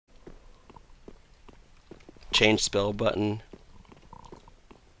change spell button.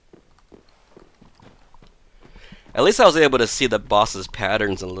 At least I was able to see the boss's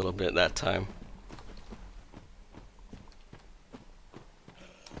patterns a little bit that time.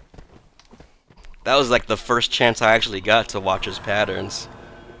 That was like the first chance I actually got to watch his patterns.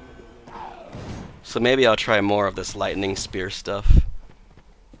 So maybe I'll try more of this lightning spear stuff.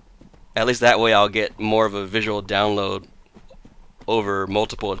 At least that way I'll get more of a visual download over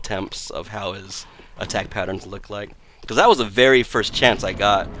multiple attempts of how his attack patterns look like. Because that was the very first chance I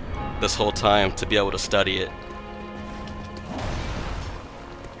got this whole time to be able to study it.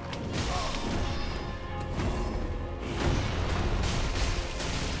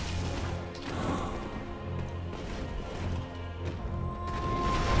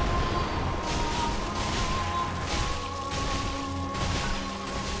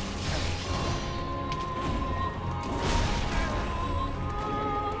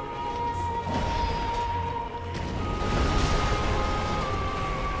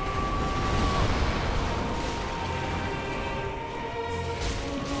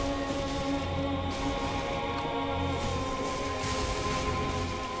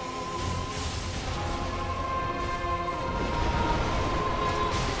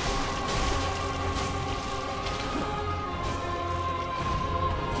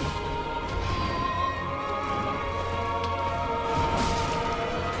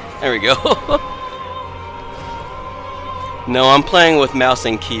 There we go. No, I'm playing with mouse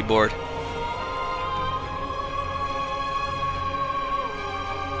and keyboard.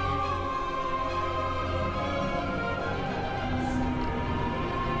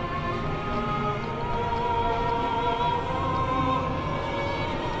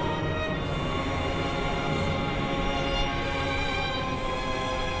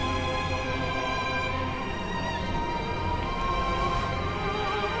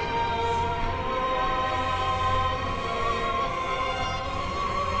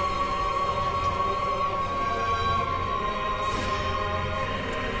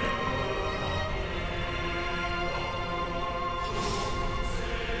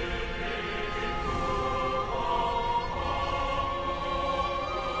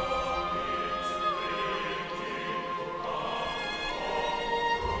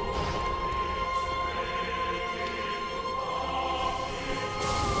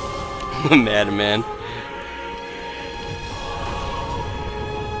 Madman.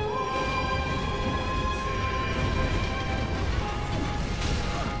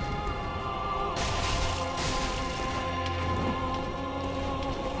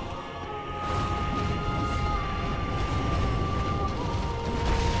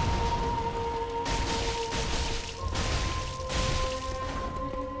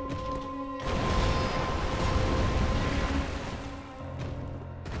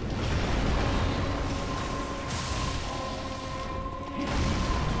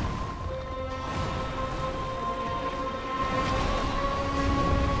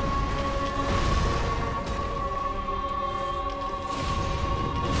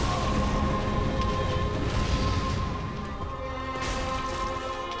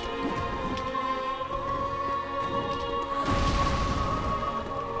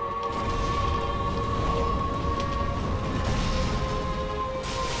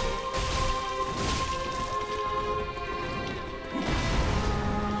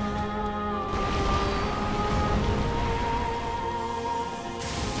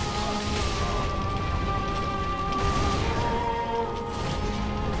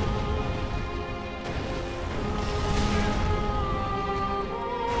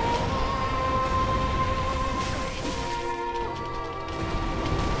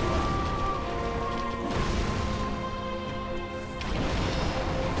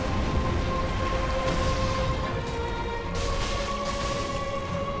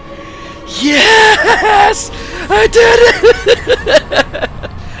 Yes! I did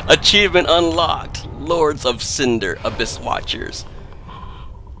it! Achievement unlocked. Lords of Cinder, Abyss Watchers.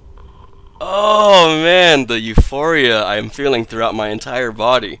 Oh man, the euphoria I'm feeling throughout my entire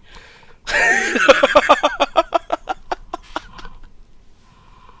body.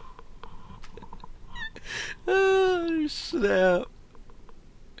 Oh, snap.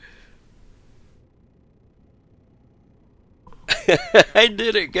 I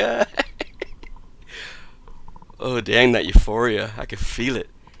did it, guy. Oh, dang, that euphoria. I can feel it.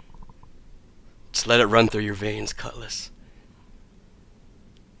 Just let it run through your veins, Cutlass.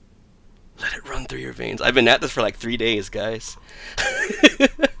 Let it run through your veins. I've been at this for like 3 days, guys.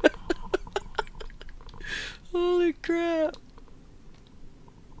 Holy crap.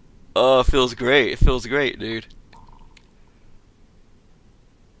 Oh, it feels great. It feels great, dude.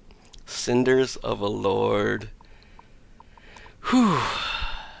 Cinders of a Lord. Whew.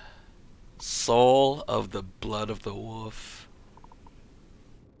 Soul of the blood of the wolf.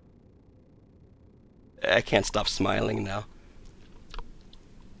 I can't stop smiling now.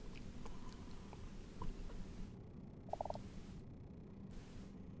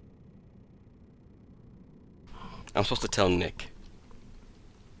 I'm supposed to tell Nick.